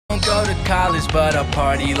didn't go to college, but I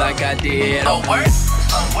party like I did. Oh, word?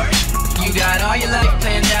 Oh, word? You got all your life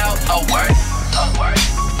planned out. Oh, word? Oh, word?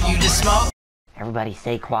 You just smoke? Everybody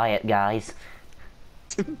stay quiet, guys.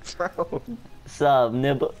 Bro. Sup,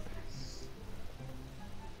 nibble?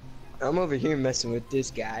 I'm over here messing with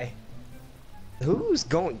this guy. Who's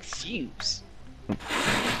going fuse?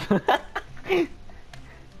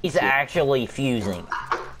 He's actually fusing.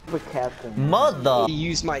 The captain. Mother! He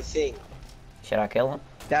used my thing. Should I kill him?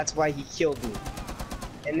 That's why he killed me.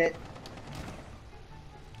 And then...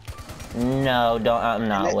 No, don't. I'm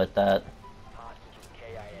not with that.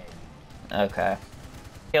 Okay.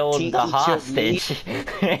 Killed the hostage.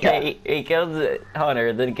 He killed the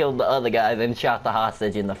hunter, then killed the other guy, then shot the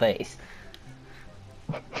hostage in the face.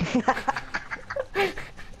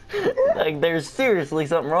 Like, there's seriously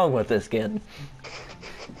something wrong with this kid.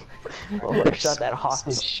 Oh, I shot that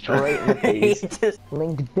hostage straight in the He face. just...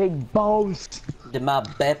 Linked big balls. Did my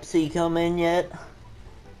Pepsi come in yet?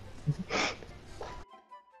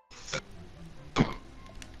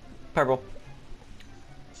 Purple.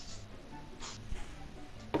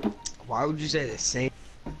 Why would you say the same?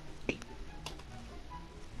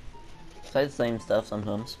 Say the same stuff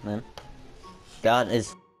sometimes, man. God,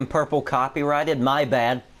 is purple copyrighted? My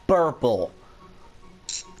bad. Purple.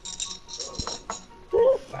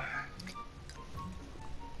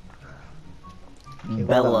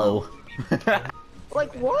 Bellow.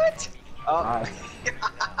 Like what?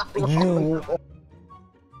 You.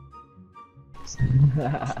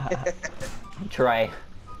 Trey.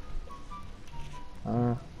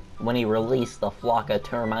 When he released the flock of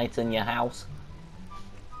termites in your house.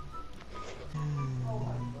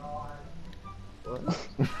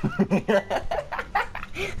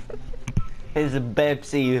 His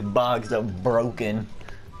Pepsi box are broken.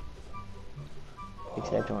 Fix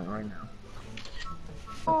that joint right now.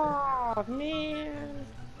 Oh man.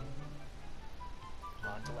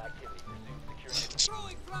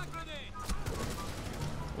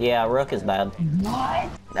 Yeah, Rook is bad. What?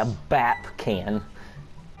 A BAP can.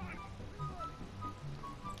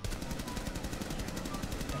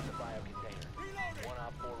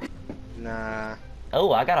 Nah.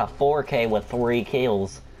 Oh, I got a 4K with 3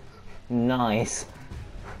 kills. Nice.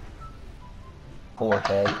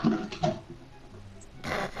 4K.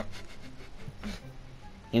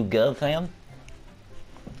 You good, fam?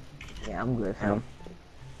 Yeah, I'm good, fam.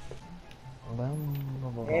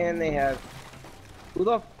 And they have... Who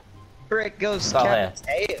the frick goes Oh, yeah.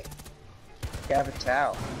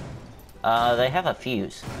 Cavatail? They have a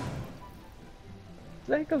fuse.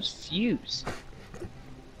 There goes fuse.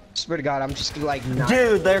 Swear to God, I'm just gonna like not...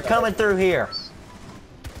 Dude, they're coming through here.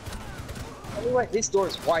 Anyway, this door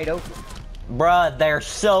is wide open. Bruh, there's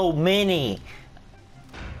so many.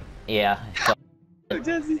 Yeah.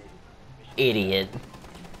 Idiot.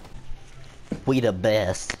 We the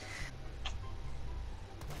best.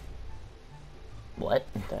 What?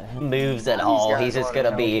 Moves at all. He's just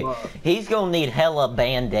gonna be... He's gonna need hella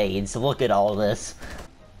band-aids. Look at all this.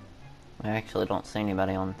 I actually don't see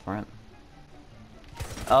anybody on the front.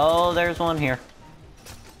 Oh, there's one here.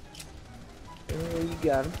 Oh, you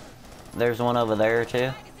got him. There's one over there,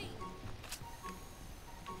 too.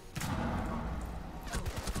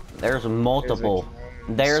 There's multiple.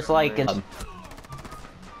 There's like...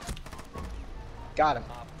 Got him.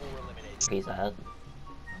 He's out.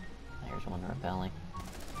 There's one rebelling.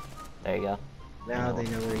 There you go. Now they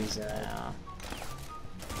know where he's at. Yeah.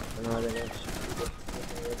 No, they don't.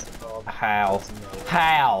 How?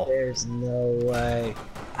 How? There's no way.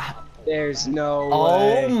 There's no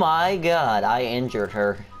Oh way. my god, I injured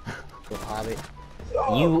her. Go Hobbit.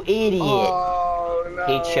 You idiot! Oh, no.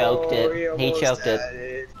 He choked it. He almost choked it. had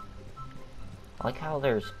it. I like how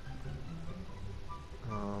there's...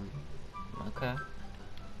 Okay.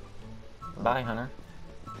 Bye, Hunter.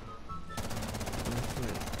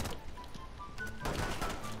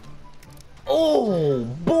 Oh,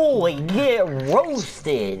 boy, get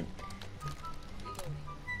roasted!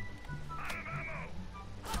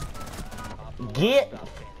 Get...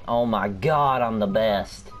 Oh my god, I'm the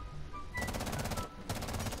best.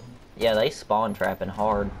 Yeah, they spawn trapping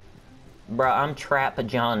hard. Bruh, I'm Trap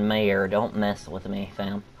John Mayer. Don't mess with me,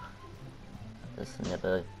 fam. This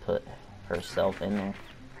nibba put herself in there.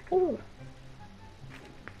 Ooh.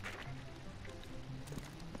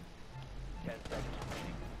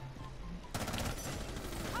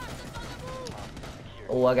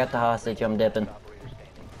 Oh, I got the hostage. I'm dipping.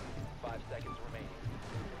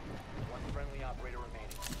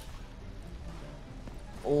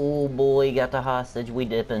 Oh boy, got the hostage. We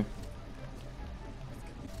dipping.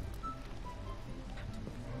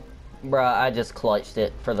 Bruh, I just clutched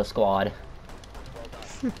it for the squad.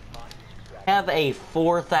 Have a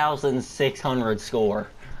 4,600 score.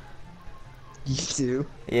 You too?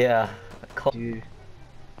 Yeah. Dude.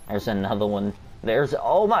 There's another one. There's,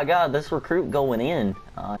 oh my god, this recruit going in.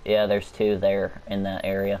 Yeah, there's two there in that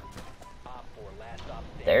area.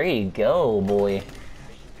 There you go, boy.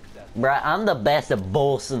 Bruh, I'm the best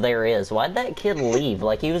boss there is. Why'd that kid leave?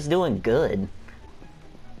 Like, he was doing good.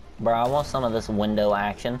 Bruh, I want some of this window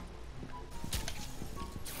action.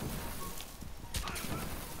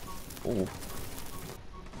 Ooh.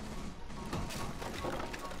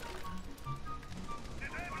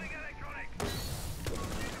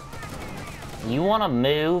 You wanna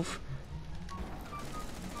move?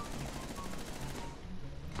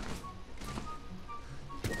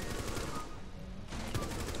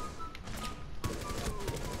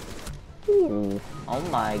 Ooh. Oh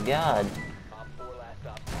my god.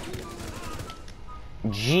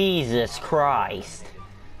 Jesus Christ.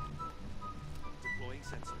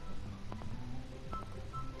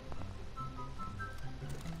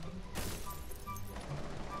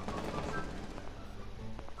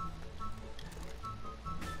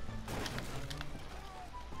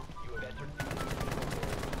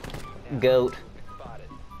 Goat.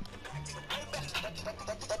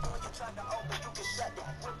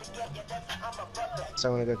 So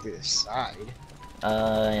I'm gonna go through the side.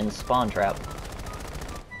 In spawn trap.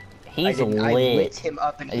 He's I lit. lit him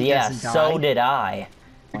up and he Yeah, doesn't so die. did I.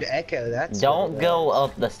 Dude, Echo, that's Don't what it go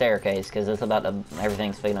was. up the staircase, because it's about to,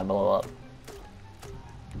 everything's finna blow up.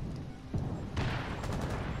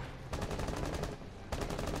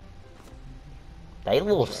 They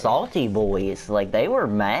little salty boys, like they were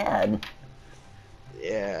mad.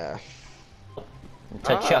 Yeah. Oh,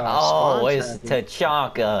 spawn it's trapping.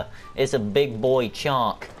 Tachanka. It's a big boy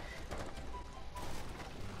chonk.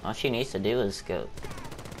 All she needs to do is go.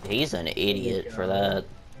 He's an idiot for that.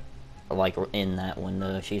 Like, in that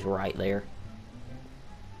window, she's right there.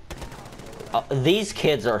 These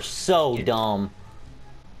kids are so dumb.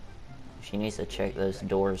 She needs to check those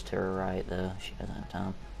doors to her right, though. She doesn't have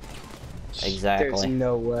time. Exactly. There's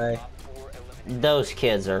no way. Those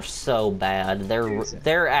kids are so bad.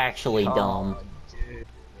 They're actually dumb. Dude.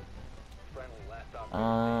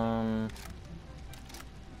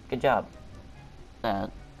 Good job. That.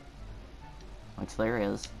 Which there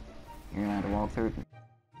is. You're gonna have to walk through.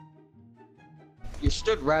 You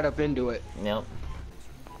stood right up into it. Yep.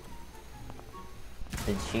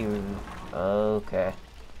 Did she? Okay.